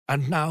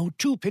And now,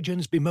 two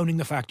pigeons bemoaning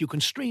the fact you can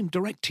stream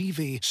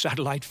DirecTV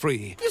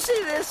satellite-free. You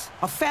see this?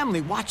 A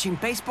family watching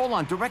baseball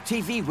on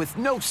DirecTV with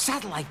no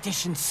satellite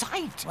dish in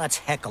sight. Let's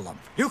heckle them.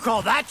 You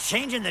call that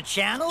changing the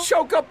channel?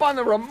 Choke up on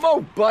the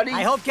remote, buddy.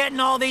 I hope getting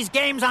all these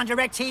games on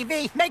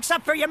DirecTV makes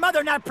up for your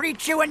mother not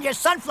pre-chewing your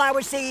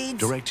sunflower seeds.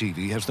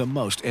 DirecTV has the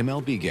most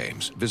MLB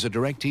games. Visit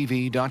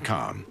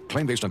DirecTV.com.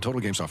 Claim based on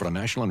total games offered on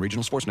national and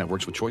regional sports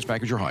networks with choice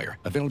package or higher.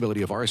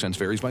 Availability of RSNs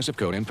varies by zip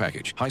code and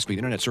package. High-speed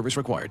internet service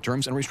required.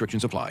 Terms and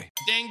restrictions apply.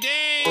 Ding,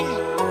 ding!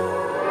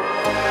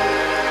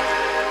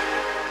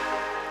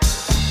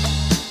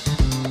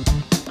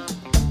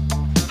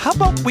 How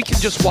about we can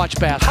just watch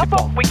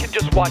basketball?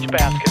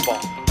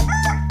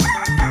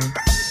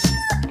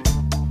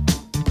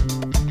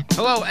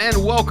 Hello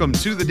and welcome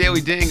to the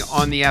Daily Ding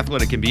on the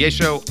Athletic NBA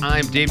Show.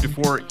 I'm Dave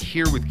DeFore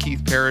here with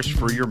Keith Parrish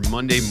for your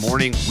Monday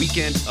morning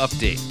weekend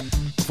update.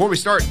 Before we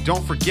start,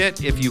 don't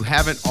forget, if you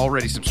haven't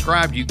already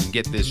subscribed, you can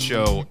get this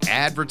show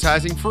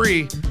advertising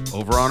free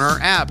over on our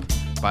app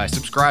by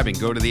subscribing.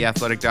 Go to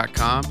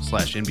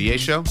theathletic.com/NBA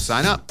show,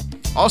 sign up.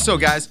 Also,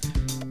 guys,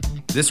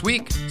 this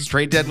week is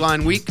trade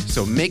deadline week,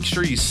 so make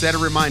sure you set a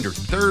reminder.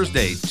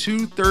 Thursday,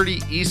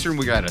 2:30 Eastern,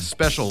 we got a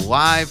special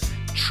live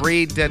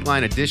trade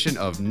deadline edition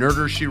of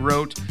Nerder She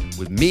Wrote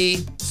with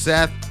me,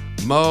 Seth,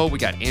 Mo. We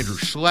got Andrew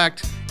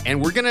Schlecht,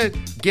 and we're going to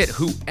get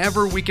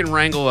whoever we can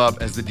wrangle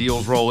up as the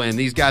deals roll in.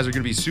 These guys are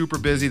going to be super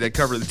busy. They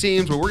cover the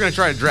teams, but we're going to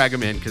try to drag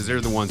them in because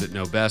they're the ones that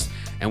know best.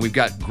 And we've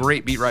got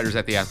great beat writers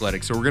at The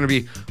Athletic. So we're going to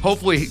be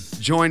hopefully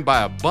joined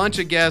by a bunch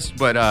of guests,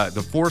 but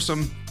the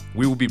foursome,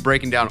 we will be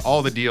breaking down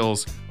all the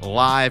deals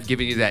live,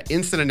 giving you that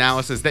instant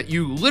analysis that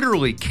you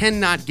literally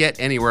cannot get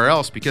anywhere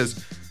else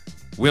because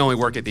we only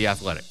work at The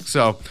Athletic.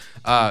 So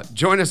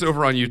join us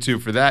over on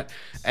YouTube for that.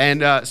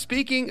 And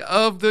speaking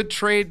of the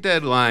trade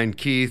deadline,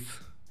 Keith,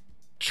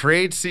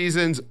 trade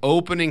season's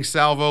opening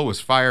salvo was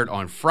fired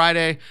on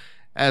Friday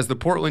as the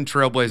Portland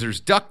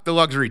Trailblazers ducked the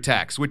luxury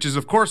tax, which is,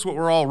 of course, what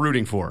we're all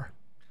rooting for.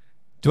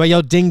 Do I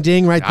yell ding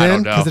ding right then? I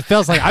don't know. Because it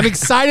feels like I'm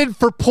excited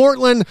for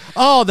Portland.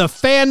 Oh, the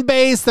fan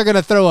base. They're going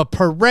to throw a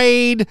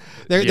parade.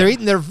 They're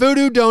eating their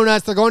voodoo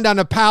donuts. They're going down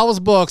to Powell's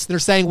Books. They're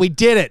saying, we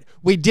did it.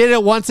 We did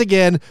it once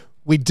again.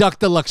 We ducked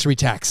the luxury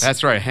tax.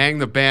 That's right. Hang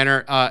the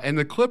banner. And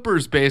the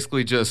Clippers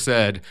basically just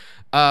said,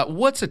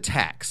 what's a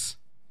tax?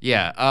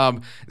 Yeah,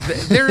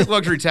 their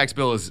luxury tax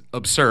bill is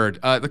absurd.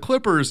 The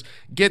Clippers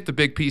get the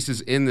big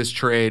pieces in this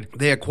trade.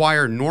 They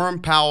acquire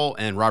Norm Powell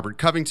and Robert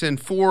Covington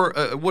for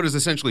what is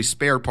essentially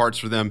spare parts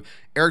for them.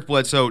 Eric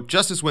Bledsoe,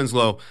 Justice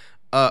Winslow,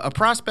 a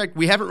prospect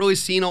we haven't really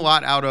seen a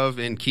lot out of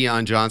in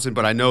Keon Johnson,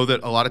 but I know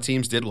that a lot of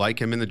teams did like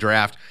him in the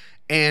draft.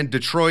 And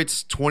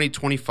Detroit's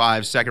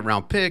 2025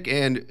 second-round pick.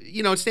 And,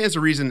 you know, it stands to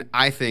reason,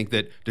 I think,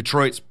 that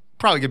Detroit's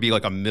probably going to be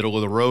like a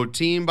middle-of-the-road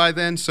team by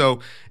then. So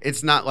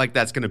it's not like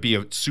that's going to be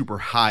a super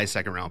high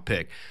second-round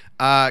pick.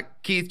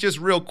 Keith, just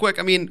real quick,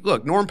 I mean,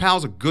 look, Norm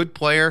Powell's a good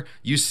player.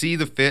 You see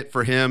the fit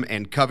for him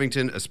and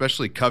Covington,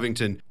 especially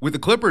Covington. With the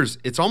Clippers,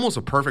 it's almost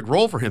a perfect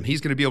role for him. He's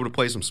going to be able to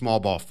play some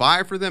small ball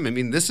five for them. I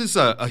mean, this is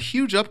a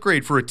huge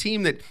upgrade for a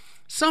team that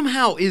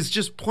somehow is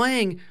just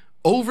playing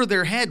over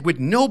their head with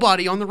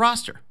nobody on the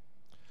roster.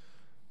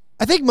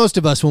 I think most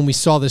of us, when we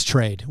saw this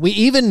trade,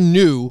 we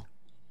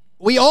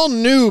all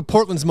knew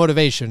Portland's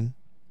motivation,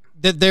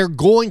 that they're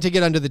going to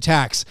get under the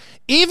tax.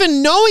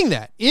 Even knowing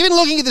that, even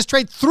looking at this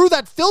trade through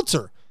that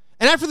filter.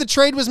 And after the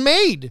trade was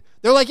made,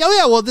 they're like, oh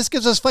yeah, well, this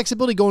gives us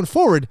flexibility going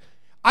forward.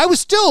 I was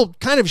still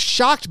kind of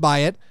shocked by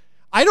it.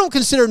 I don't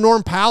consider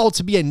Norm Powell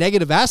to be a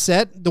negative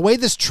asset. The way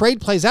this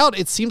trade plays out,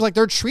 it seems like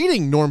they're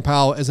treating Norm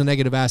Powell as a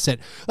negative asset.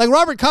 Like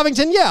Robert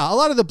Covington, yeah, a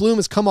lot of the bloom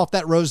has come off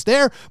that rose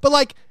there, but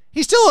like,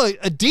 he's still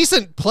a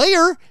decent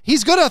player.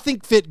 He's going to, I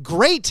think, fit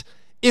great.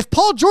 If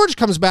Paul George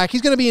comes back,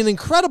 he's going to be an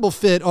incredible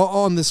fit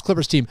on this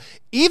Clippers team.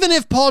 Even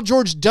if Paul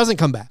George doesn't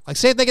come back. Like,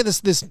 say if they get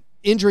this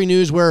injury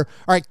news where,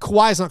 all right,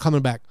 Kawhi's not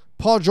coming back.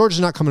 Paul George is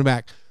not coming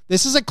back.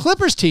 This is a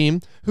Clippers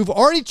team who've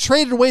already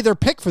traded away their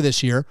pick for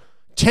this year.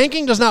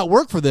 Tanking does not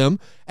work for them,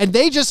 and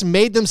they just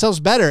made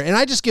themselves better. And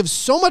I just give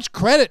so much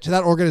credit to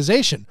that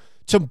organization,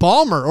 to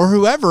Ballmer or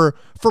whoever,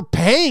 for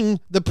paying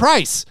the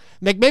price.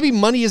 Maybe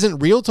money isn't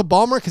real to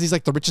Ballmer because he's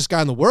like the richest guy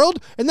in the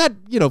world, and that,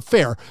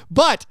 fair.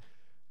 But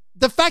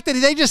the fact that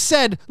they just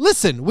said,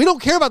 listen, we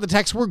don't care about the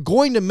tax. We're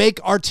going to make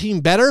our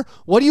team better.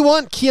 What do you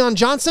want? Keon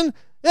Johnson?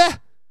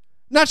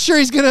 Not sure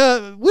he's going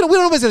to, we don't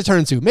know what he's going to turn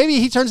into. Maybe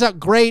he turns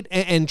out great,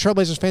 and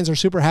Trailblazers fans are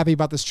super happy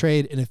about this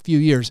trade in a few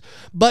years.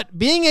 But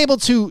being able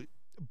to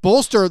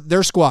bolster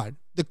their squad,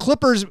 the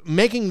Clippers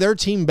making their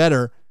team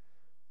better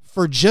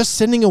for just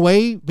sending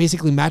away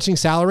basically matching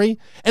salary.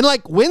 And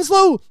like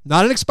Winslow,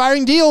 not an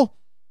expiring deal.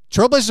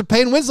 Trailblazers are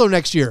paying Winslow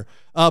next year.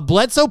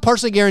 Bledsoe,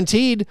 partially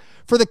guaranteed.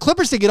 For the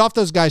Clippers to get off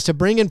those guys, to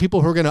bring in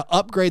people who are going to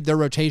upgrade their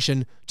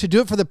rotation, to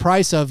do it for the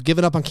price of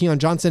giving up on Keon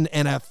Johnson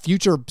and a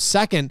future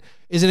second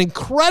is an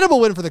incredible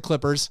win for the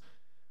Clippers.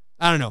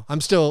 I don't know.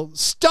 I'm still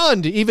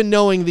stunned even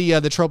knowing the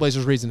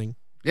Trailblazers' reasoning.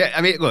 Yeah,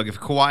 I mean, look, if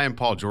Kawhi and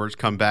Paul George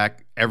come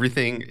back,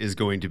 everything is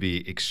going to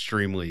be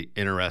extremely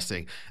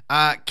interesting.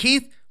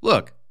 Keith,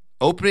 look,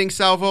 Opening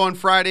salvo on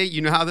Friday.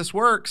 You know how this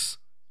works.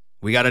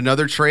 We got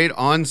another trade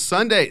on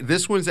Sunday.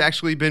 This one's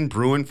actually been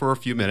brewing for a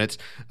few minutes.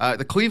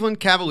 The Cleveland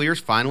Cavaliers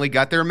finally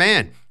got their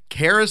man.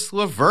 Karis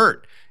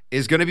LeVert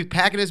is going to be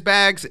packing his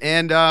bags,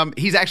 and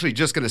he's actually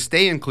just going to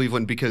stay in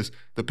Cleveland because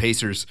the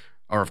Pacers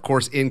are, of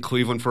course, in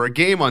Cleveland for a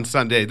game on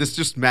Sunday. This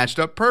just matched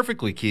up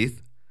perfectly,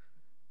 Keith.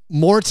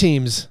 More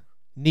teams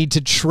need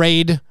to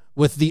trade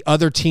with the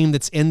other team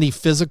that's in the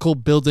physical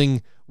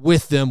building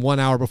with them 1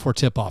 hour before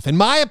tip-off. In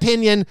my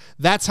opinion,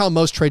 that's how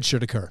most trades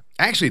should occur.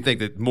 I actually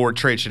think that more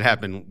trades should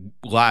happen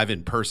live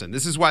in person.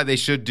 This is why they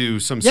should do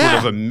some sort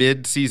of a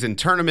mid-season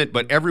tournament,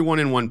 but everyone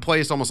in one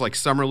place, almost like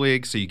Summer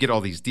League, so you get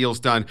all these deals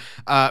done.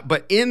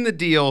 But in the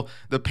deal,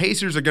 the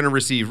Pacers are going to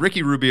receive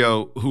Ricky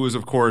Rubio, who is,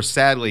 of course,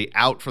 sadly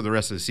out for the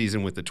rest of the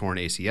season with the torn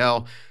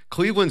ACL.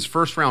 Cleveland's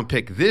first-round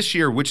pick this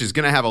year, which is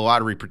going to have a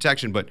lottery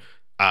protection, but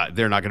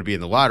they're not going to be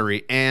in the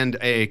lottery, and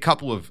a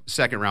couple of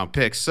second-round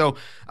picks. So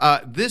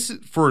this,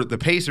 for the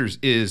Pacers,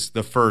 is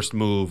the first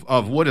move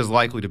of what is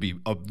likely to be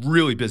a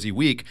really busy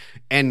week.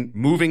 And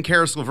moving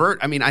Karis LeVert,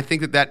 I mean, I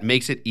think that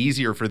makes it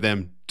easier for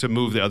them to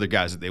move the other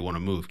guys that they want to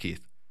move,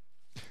 Keith.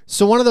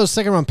 So one of those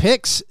second-round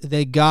picks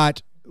the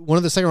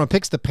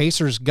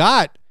Pacers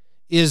got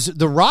is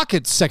the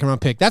Rockets'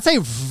 second-round pick. That's a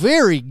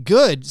very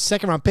good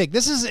second-round pick.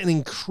 This is an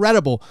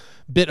incredible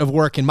bit of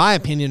work, in my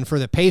opinion, for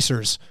the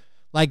Pacers.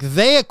 Like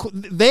they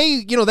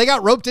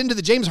got roped into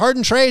the James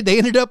Harden trade. They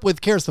ended up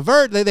with Karis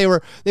LeVert.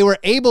 They were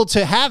able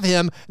to have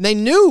him, and they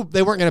knew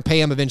they weren't going to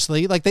pay him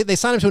eventually. Like they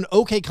signed him to an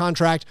okay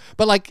contract,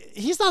 but like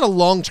he's not a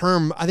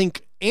long-term, I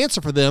think, answer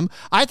for them.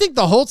 I think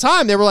the whole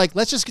time they were like,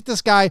 let's just get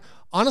this guy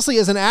honestly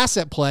as an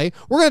asset play.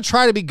 We're going to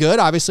try to be good,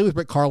 obviously, with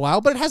Rick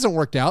Carlisle, but it hasn't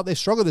worked out. They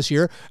struggled this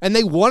year, and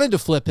they wanted to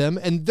flip him,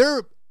 and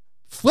they're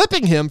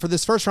flipping him for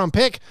this first-round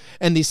pick,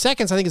 and these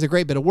seconds I think is a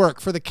great bit of work.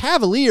 For the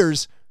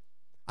Cavaliers,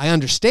 I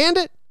understand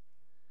it.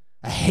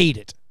 I hate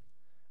it.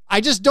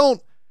 I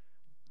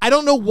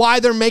don't know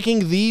why they're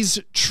making these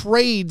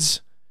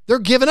trades. They're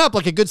giving up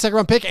like a good second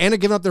round pick and they're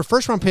giving up their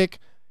first round pick.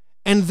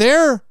 And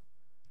their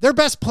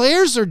best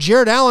players are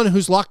Jared Allen,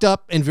 who's locked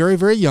up and very,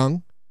 very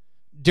young.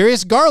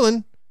 Darius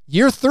Garland,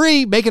 year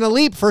 3, making a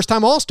leap, first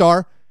time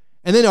All-Star.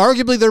 And then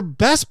arguably their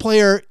best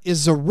player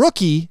is a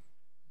rookie.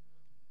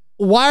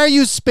 Why are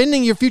you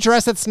spending your future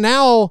assets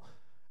now?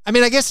 I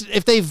mean, I guess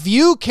if they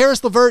view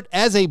Karis LeVert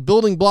as a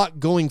building block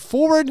going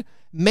forward,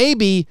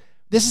 maybe.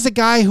 This is a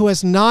guy who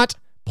has not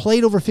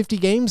played over 50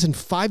 games in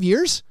 5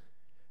 years.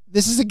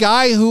 This is a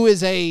guy who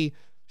is a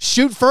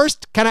shoot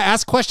first, kind of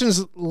ask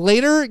questions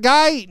later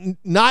guy,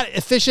 not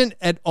efficient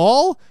at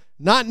all,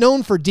 not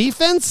known for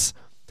defense.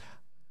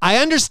 I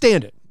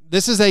understand it.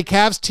 This is a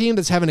Cavs team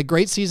that's having a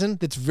great season,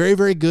 that's very,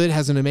 very good,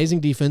 has an amazing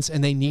defense,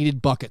 and they needed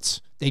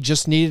buckets. They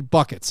just needed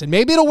buckets. And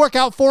maybe it'll work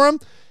out for them.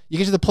 You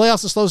get to the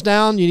playoffs, it slows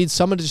down. You need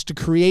someone just to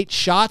create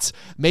shots.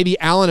 Maybe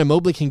Allen and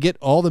Mobley can get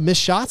all the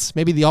missed shots.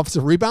 Maybe the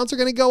offensive rebounds are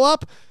going to go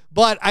up.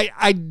 But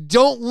I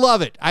don't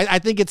love it. I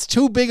think it's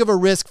too big of a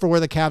risk for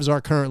where the Cavs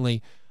are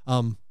currently.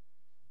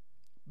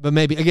 But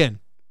maybe, again,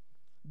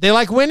 they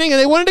like winning and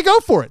they wanted to go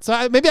for it.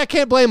 So maybe I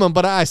can't blame them,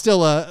 but I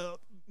still...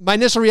 my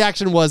initial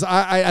reaction was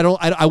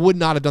I would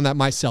not have done that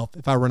myself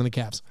if I were running the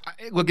Cavs.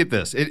 Look at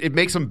this. It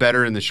makes them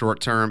better in the short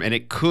term, and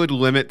it could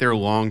limit their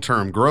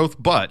long-term growth,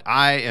 but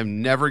I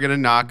am never going to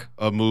knock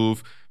a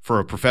move for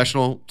a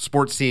professional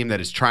sports team that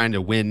is trying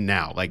to win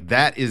now. Like,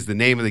 that is the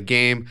name of the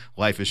game.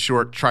 Life is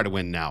short. Try to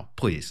win now,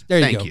 please.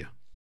 Thank you.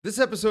 This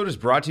episode is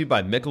brought to you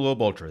by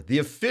Michelob Ultra, the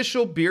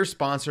official beer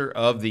sponsor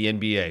of the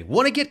NBA.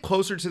 Want to get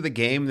closer to the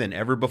game than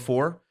ever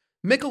before?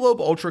 Michelob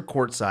Ultra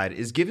Courtside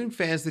is giving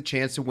fans the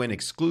chance to win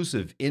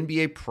exclusive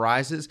NBA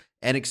prizes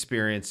and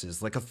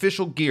experiences like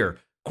official gear,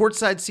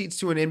 courtside seats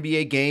to an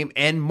NBA game,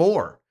 and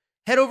more.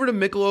 Head over to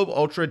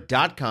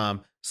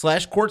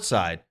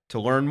MichelobUltra.com/courtside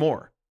to learn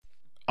more.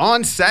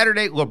 On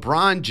Saturday,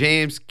 LeBron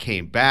James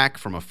came back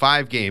from a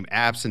 5-game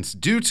absence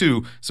due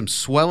to some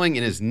swelling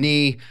in his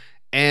knee.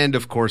 And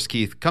of course,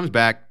 Keith comes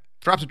back,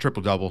 drops a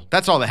triple-double.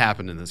 That's all that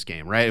happened in this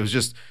game, right? It was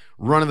just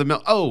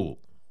run-of-the-mill. Oh,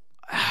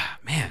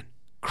 man.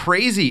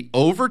 Crazy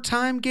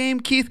overtime game,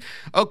 Keith.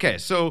 Okay,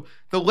 so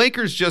the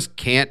Lakers just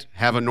can't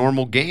have a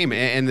normal game,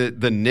 and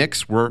the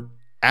Knicks were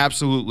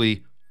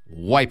absolutely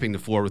wiping the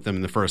floor with them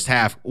in the first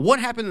half. What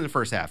happened in the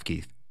first half,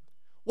 Keith?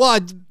 Well,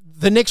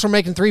 the Knicks were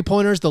making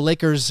three-pointers. The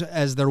Lakers,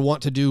 as they're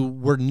wont to do,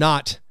 were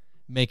not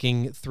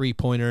making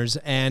three-pointers,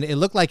 and it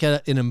looked like an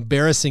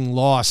embarrassing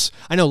loss.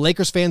 I know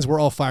Lakers fans were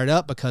all fired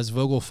up because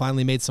Vogel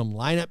finally made some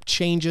lineup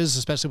changes,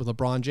 especially with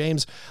LeBron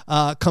James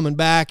coming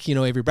back,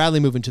 Avery Bradley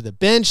moving to the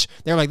bench.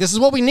 They're like, this is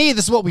what we need,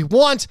 this is what we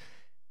want,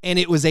 and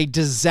it was a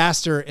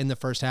disaster in the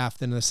first half.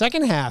 Then in the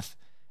second half,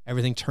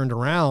 everything turned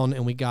around,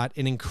 and we got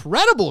an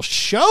incredible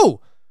show.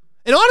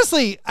 And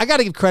honestly, I got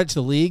to give credit to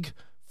the league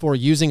for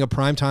using a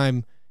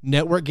primetime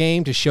network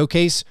game to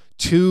showcase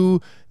 2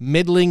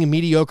 middling,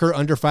 mediocre,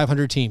 under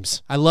 500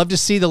 teams. I love to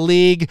see the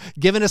league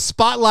giving a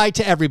spotlight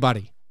to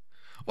everybody.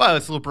 Well,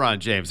 it's LeBron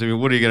James. I mean,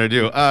 what are you going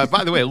to do?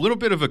 By the way, a little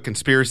bit of a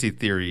conspiracy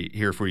theory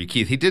here for you,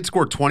 Keith. He did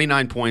score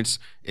 29 points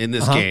in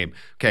this game.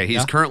 Okay,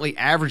 he's currently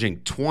averaging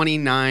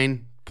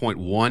 29.6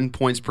 25.1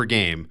 points per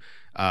game.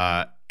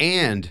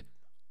 And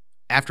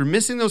after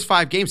missing those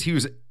 5 games, he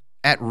was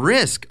at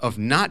risk of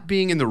not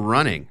being in the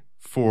running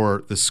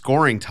for the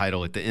scoring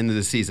title at the end of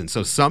the season.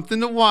 So something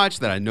to watch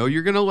that I know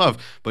you're going to love,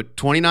 but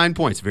 29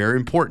 points, very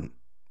important.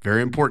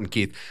 Very important,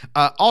 Keith.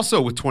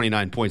 Also with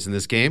 29 points in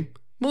this game,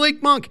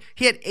 Malik Monk,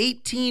 he had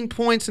 18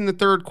 points in the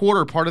third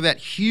quarter, part of that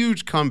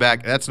huge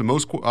comeback. That's the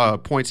most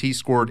points he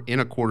scored in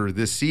a quarter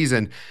this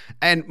season.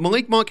 And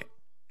Malik Monk,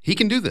 he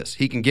can do this.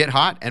 He can get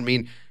hot. I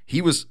mean,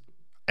 he was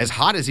as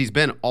hot as he's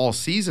been all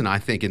season, I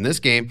think, in this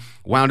game.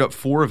 Wound up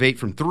 4 of 8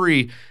 from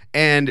 3.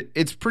 And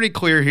it's pretty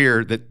clear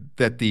here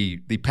that the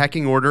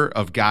pecking order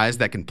of guys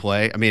that can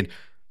play, I mean,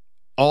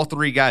 all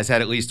 3 guys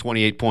had at least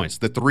 28 points.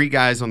 The 3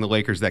 guys on the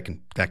Lakers that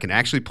can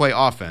actually play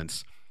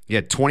offense, you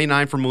had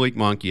 29 from Malik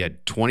Monk, you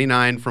had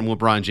 29 from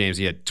LeBron James,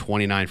 you had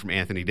 29 from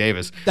Anthony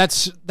Davis.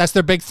 That's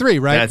their big 3,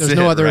 right? There's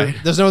no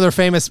other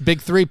famous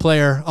big 3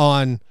 player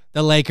on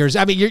the Lakers.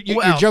 I mean,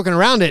 you're joking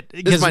around it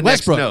because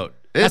Westbrook. Next note.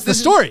 That's the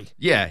story.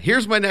 Yeah,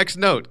 here's my next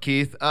note,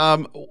 Keith.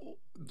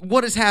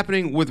 What is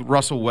happening with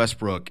Russell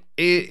Westbrook?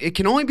 It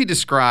can only be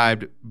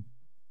described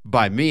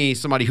by me,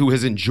 somebody who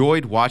has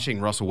enjoyed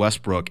watching Russell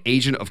Westbrook,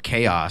 agent of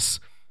chaos,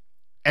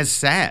 as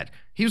sad.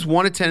 He was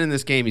 1 of 10 in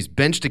this game. He's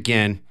benched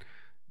again.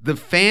 The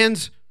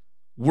fans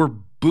were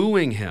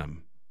booing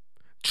him,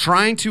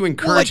 trying to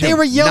encourage him. They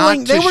were yelling.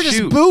 Not to they were shoot.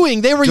 just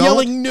booing. They were Don't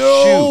yelling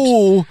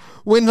no shoot.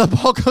 when the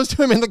ball goes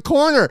to him in the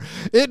corner.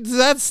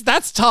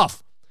 That's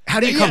tough. How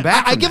do you come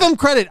back? I give him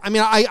credit. I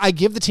mean, I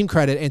give the team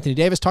credit. Anthony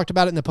Davis talked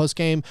about it in the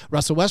postgame.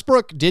 Russell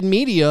Westbrook did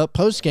media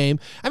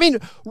postgame. I mean,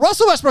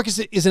 Russell Westbrook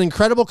is an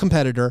incredible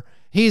competitor.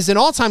 He's an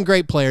all-time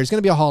great player. He's going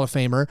to be a Hall of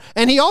Famer.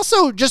 And he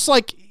also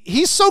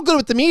he's so good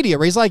with the media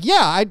where he's like,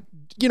 yeah,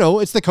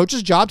 it's the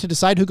coach's job to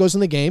decide who goes in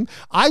the game.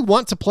 I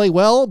want to play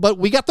well, but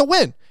we got the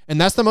win. And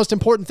that's the most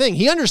important thing.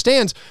 He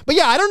understands. But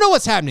yeah, I don't know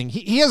what's happening.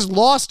 He has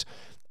lost,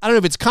 I don't know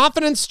if it's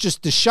confidence,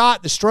 just the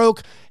shot, the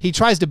stroke. He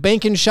tries to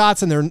bank in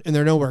shots and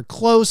they're nowhere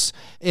close.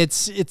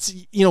 It's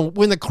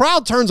when the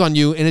crowd turns on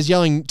you and is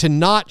yelling to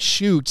not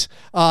shoot,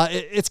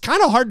 it's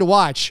kind of hard to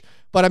watch.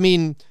 But I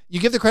mean, you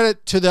give the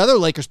credit to the other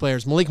Lakers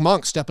players, Malik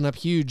Monk stepping up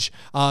huge.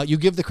 You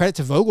give the credit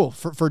to Vogel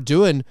for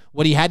doing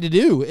what he had to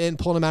do and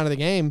pulling him out of the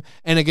game.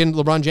 And again,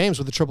 LeBron James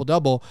with the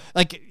triple-double.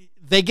 Like,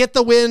 they get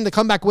the win, the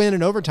comeback win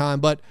in overtime.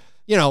 But,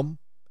 I don't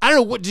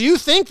know. What do you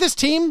think this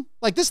team,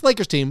 like this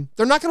Lakers team,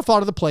 they're not going to fall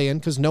to the play-in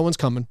because no one's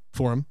coming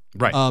for them.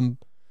 Right.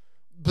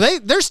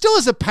 There still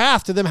is a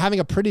path to them having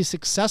a pretty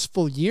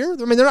successful year.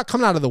 I mean, they're not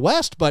coming out of the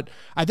West, but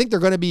I think they're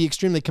going to be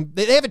extremely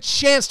they have a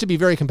chance to be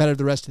very competitive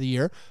the rest of the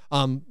year.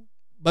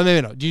 But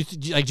maybe no. Do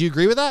you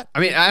agree with that? I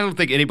mean, I don't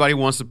think anybody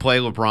wants to play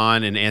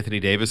LeBron and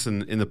Anthony Davis in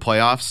the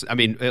playoffs. I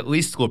mean, at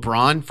least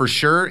LeBron for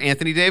sure.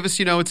 Anthony Davis,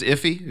 it's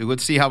iffy.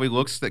 Let's see how he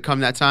looks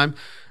come that time.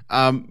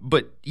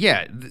 But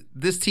yeah,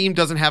 this team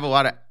doesn't have a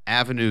lot of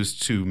avenues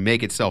to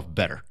make itself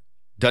better.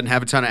 Doesn't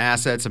have a ton of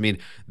assets. I mean,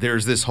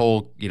 there's this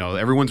whole,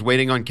 everyone's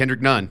waiting on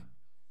Kendrick Nunn.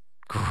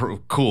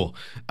 Cool.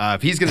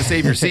 If he's going to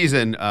save your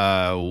season,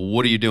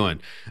 what are you doing?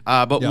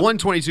 But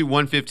 122,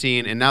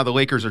 115, and now the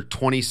Lakers are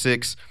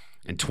 26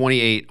 and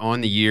 28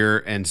 on the year.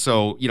 And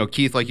so,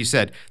 Keith, like you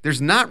said,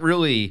 there's not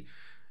really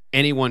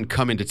anyone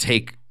coming to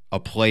take a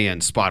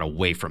play-in spot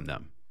away from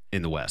them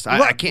in the West.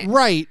 I can't.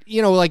 Right.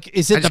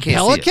 Is it the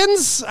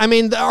Pelicans? I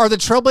mean, are the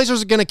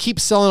Trailblazers going to keep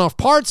selling off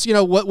parts?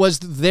 What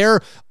was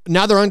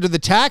now they're under the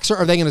tax, or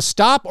are they going to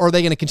stop, or are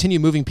they going to continue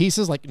moving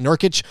pieces like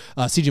Nurkic,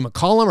 CJ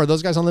McCollum? Are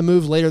those guys on the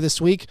move later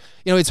this week?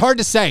 It's hard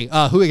to say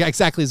who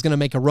exactly is going to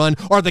make a run.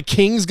 Are the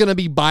Kings going to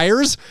be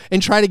buyers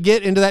and try to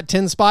get into that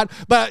 10 spot?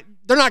 But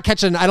they're not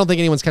catching. I don't think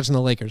anyone's catching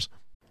the Lakers.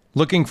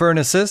 Looking for an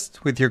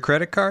assist with your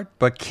credit card,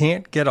 but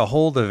can't get a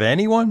hold of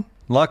anyone?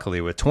 Luckily,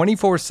 with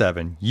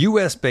 24/7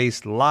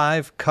 U.S.-based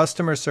live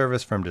customer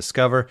service from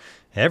Discover,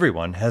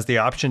 everyone has the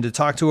option to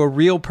talk to a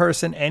real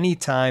person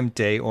anytime,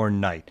 day or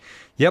night.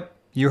 Yep,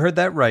 you heard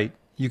that right.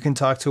 You can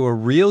talk to a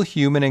real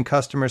human in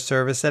customer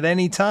service at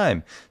any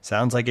time.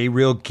 Sounds like a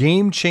real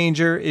game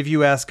changer if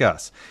you ask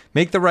us.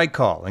 Make the right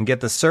call and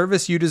get the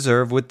service you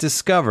deserve with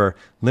Discover.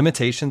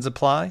 Limitations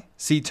apply.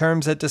 See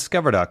terms at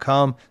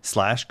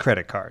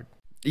discover.com/creditcard.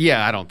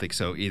 Yeah, I don't think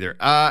so either.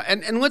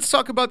 And let's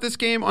talk about this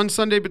game on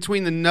Sunday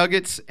between the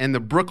Nuggets and the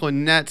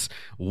Brooklyn Nets,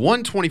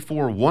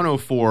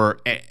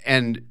 124-104.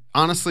 And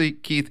honestly,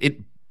 Keith,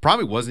 it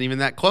probably wasn't even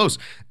that close.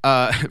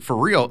 For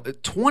real,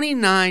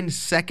 29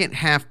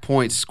 second-half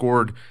points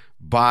scored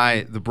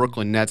by the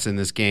Brooklyn Nets in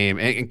this game.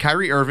 And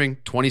Kyrie Irving,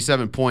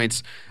 27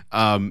 points,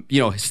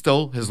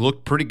 still has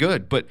looked pretty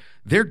good. But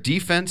their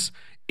defense,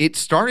 it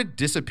started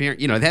disappearing.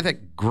 They had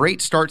that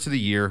great start to the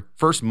year,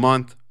 first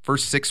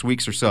 6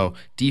 weeks or so,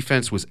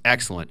 defense was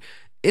excellent.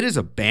 It has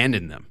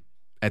abandoned them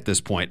at this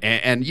point.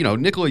 And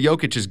Nikola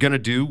Jokic is going to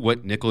do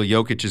what Nikola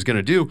Jokic is going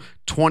to do,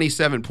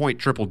 27-point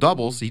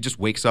triple-doubles. He just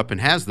wakes up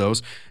and has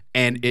those.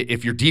 And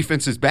if your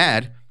defense is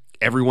bad,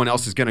 everyone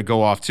else is going to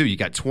go off too. You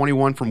got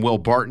 21 from Will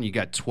Barton. You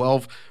got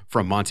 12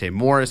 from Monte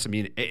Morris. I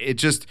mean,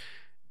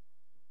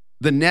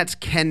 the Nets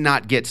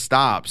cannot get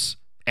stops.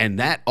 And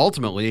that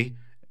ultimately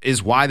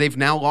is why they've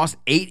now lost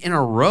 8 in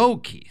a row,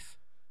 Keith.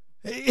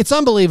 It's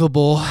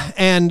unbelievable.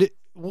 And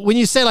when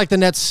you say like the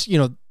Nets,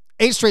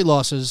 8 straight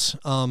losses,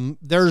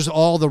 there's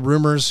all the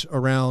rumors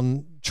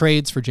around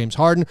trades for James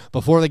Harden.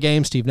 Before the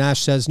game, Steve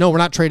Nash says, no, we're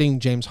not trading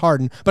James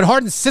Harden. But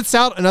Harden sits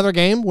out another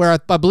game where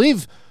I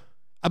believe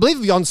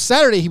on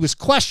Saturday he was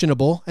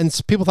questionable, and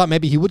people thought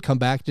maybe he would come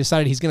back,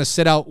 decided he's going to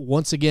sit out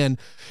once again.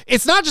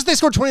 It's not just they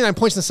scored 29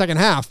 points in the second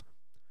half.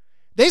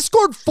 They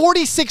scored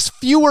 46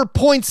 fewer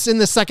points in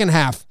the second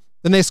half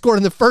than they scored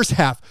in the first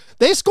half.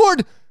 They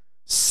scored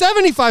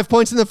 75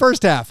 points in the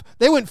first half.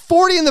 They went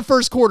 40 in the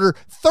first quarter,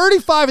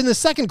 35 in the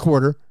second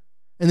quarter,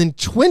 and then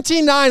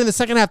 29 in the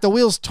second half. The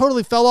wheels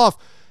totally fell off.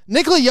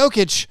 Nikola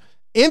Jokic,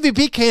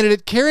 MVP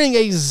candidate, carrying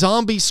a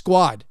zombie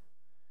squad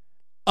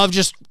of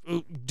just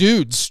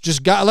dudes.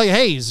 Just got like,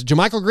 hey, it's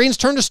JaMychal Green's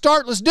turn to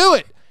start. Let's do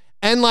it.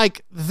 And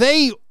like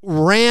they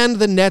ran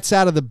the Nets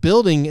out of the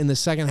building in the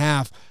second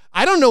half.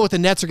 I don't know what the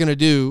Nets are going to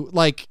do.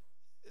 Like,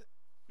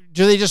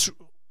 do they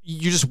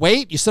you just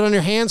wait? You sit on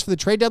your hands for the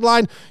trade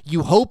deadline.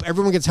 You hope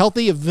everyone gets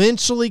healthy.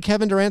 Eventually,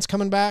 Kevin Durant's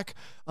coming back.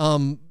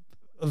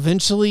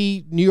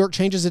 Eventually, New York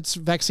changes its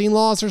vaccine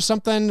laws or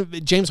something.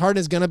 James Harden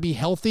is going to be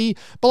healthy.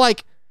 But,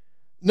 like,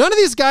 none of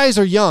these guys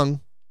are young.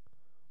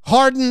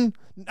 Harden,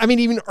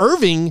 even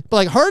Irving, but,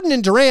 like, Harden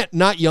and Durant,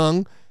 not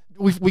young.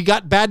 We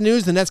got bad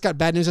news. The Nets got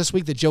bad news this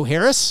week that Joe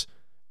Harris,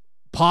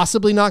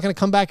 possibly not going to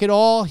come back at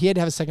all. He had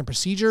to have a second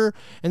procedure.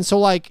 And so,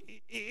 like,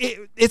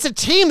 it's a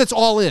team that's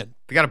all in.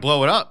 They got to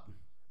blow it up.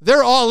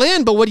 They're all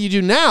in, but what do you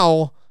do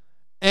now?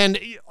 And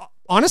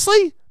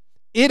honestly,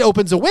 it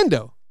opens a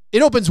window.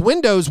 It opens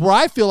windows where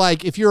I feel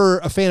like if you're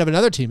a fan of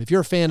another team, if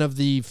you're a fan of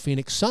the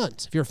Phoenix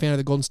Suns, if you're a fan of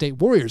the Golden State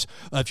Warriors,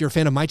 if you're a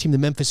fan of my team, the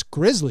Memphis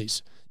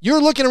Grizzlies, you're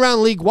looking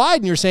around league-wide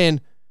and you're saying,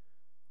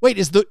 wait,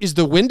 is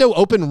the window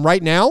open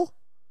right now?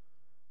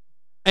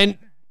 And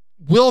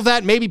will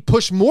that maybe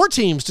push more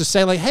teams to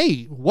say, like,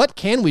 hey, what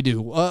can we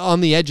do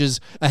on the edges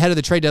ahead of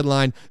the trade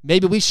deadline?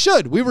 Maybe we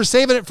should. We were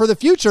saving it for the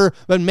future,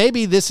 but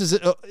maybe this is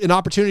an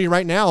opportunity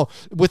right now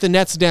with the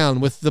Nets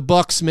down, with the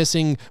Bucks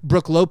missing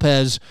Brook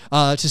Lopez,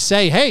 to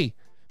say, hey,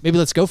 maybe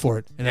let's go for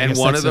it. And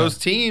one of those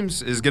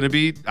teams is going to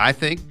be, I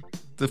think,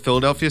 the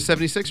Philadelphia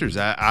 76ers.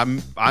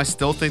 I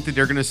still think that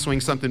they're going to swing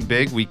something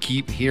big. We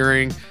keep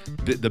hearing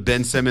the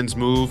Ben Simmons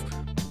move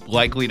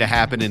likely to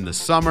happen in the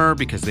summer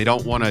because they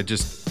don't want to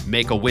just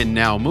make a win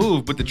now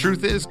move. But the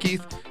truth is,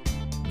 Keith,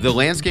 the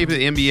landscape of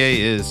the NBA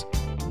is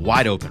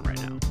wide open right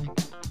now.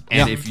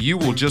 And if you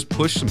will just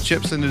push some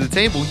chips into the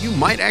table, you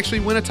might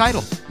actually win a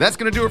title. That's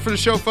going to do it for the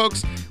show,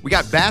 folks. We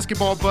got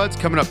Basketball Buds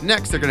coming up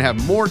next. They're going to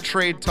have more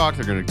trade talk.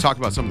 They're going to talk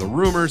about some of the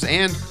rumors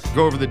and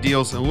go over the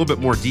deals in a little bit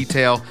more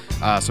detail.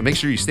 So make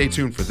sure you stay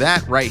tuned for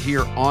that right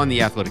here on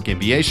the Athletic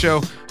NBA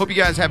Show. Hope you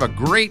guys have a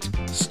great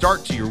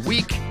start to your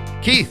week.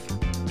 Keith,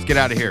 let's get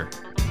out of here.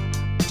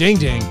 Ding,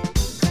 ding.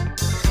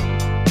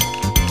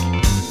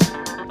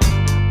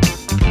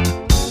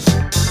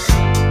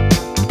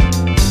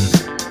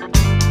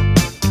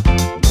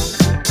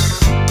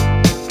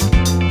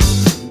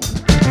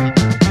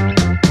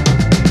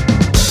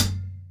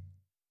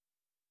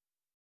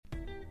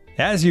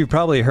 As you've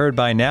probably heard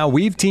by now,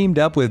 we've teamed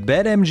up with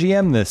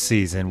BetMGM this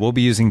season. We'll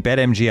be using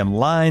BetMGM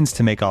lines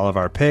to make all of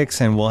our picks,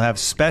 and we'll have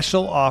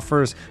special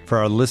offers for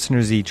our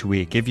listeners each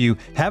week. If you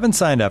haven't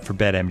signed up for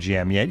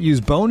BetMGM yet,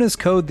 use bonus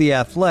code The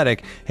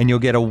Athletic, and you'll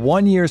get a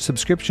 1-year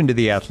subscription to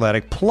The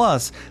Athletic,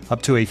 plus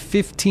up to a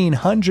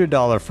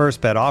 $1,500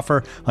 first bet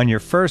offer on your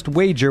first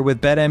wager with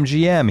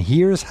BetMGM.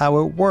 Here's how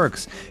it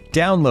works.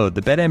 Download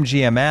the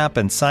BetMGM app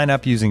and sign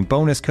up using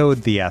bonus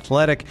code The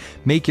Athletic.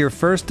 Make your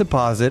first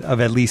deposit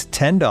of at least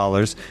 $10.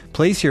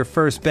 Place your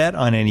first bet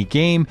on any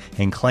game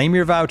and claim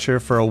your voucher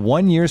for a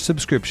 1-year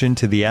subscription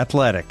to The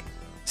Athletic.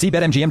 See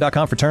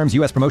BetMGM.com for terms.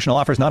 U.S. promotional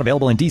offers not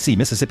available in D.C.,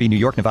 Mississippi, New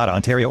York, Nevada,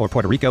 Ontario, or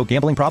Puerto Rico.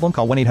 Gambling problem?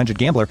 Call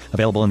 1-800-GAMBLER.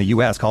 Available in the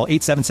U.S. Call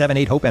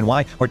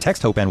 877-8-HOPE-NY or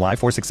text HOPE-NY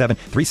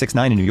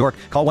 467-369 in New York.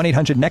 Call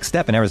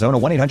 1-800-NEXT-STEP in Arizona.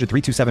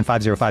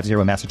 1-800-327-5050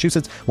 in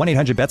Massachusetts.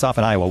 1-800-BETS-OFF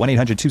in Iowa.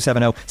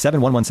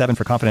 1-800-270-7117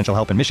 for confidential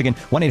help in Michigan.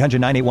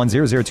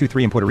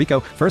 1-800-981-0023 in Puerto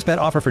Rico. First bet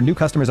offer for new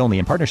customers only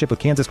in partnership with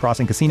Kansas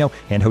Crossing Casino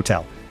and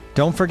Hotel.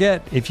 Don't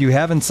forget, if you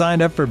haven't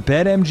signed up for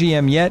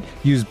BetMGM yet,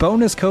 use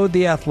bonus code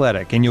The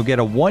Athletic, and you'll get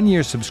a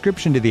 1-year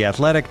subscription to The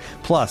Athletic,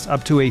 plus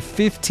up to a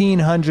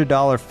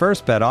 $1,500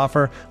 first bet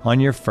offer on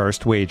your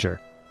first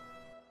wager.